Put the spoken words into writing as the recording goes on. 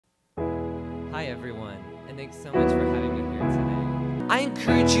Hi everyone, and thanks so much for having me here today. I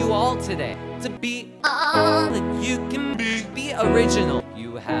encourage you all today to be all that you can be. Be original.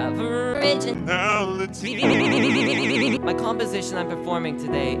 You have originality. My composition I'm performing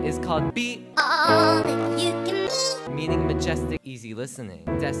today is called Be All That You Can Be, meaning majestic, easy listening,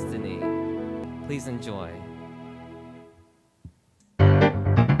 destiny. Please enjoy.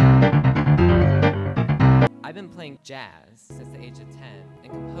 I've been playing jazz since the age of 10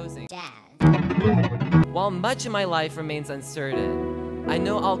 and composing jazz. While much of my life remains uncertain, I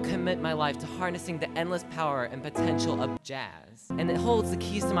know I'll commit my life to harnessing the endless power and potential of jazz. And it holds the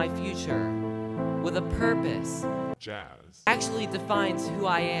keys to my future with a purpose. Jazz actually defines who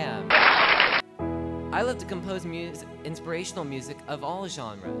I am. I love to compose inspirational music of all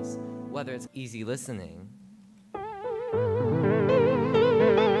genres, whether it's easy listening,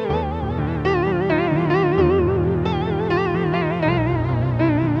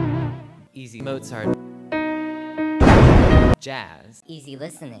 easy Mozart, jazz, easy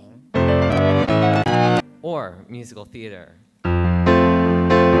listening, or musical theater. Wait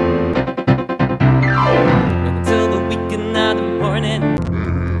until the weekend of the morning,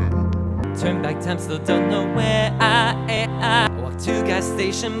 turn back time, still don't know where I am. Walk to gas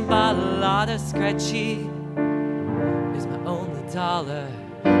station, bought a lot of Scratchy. It's my only dollar.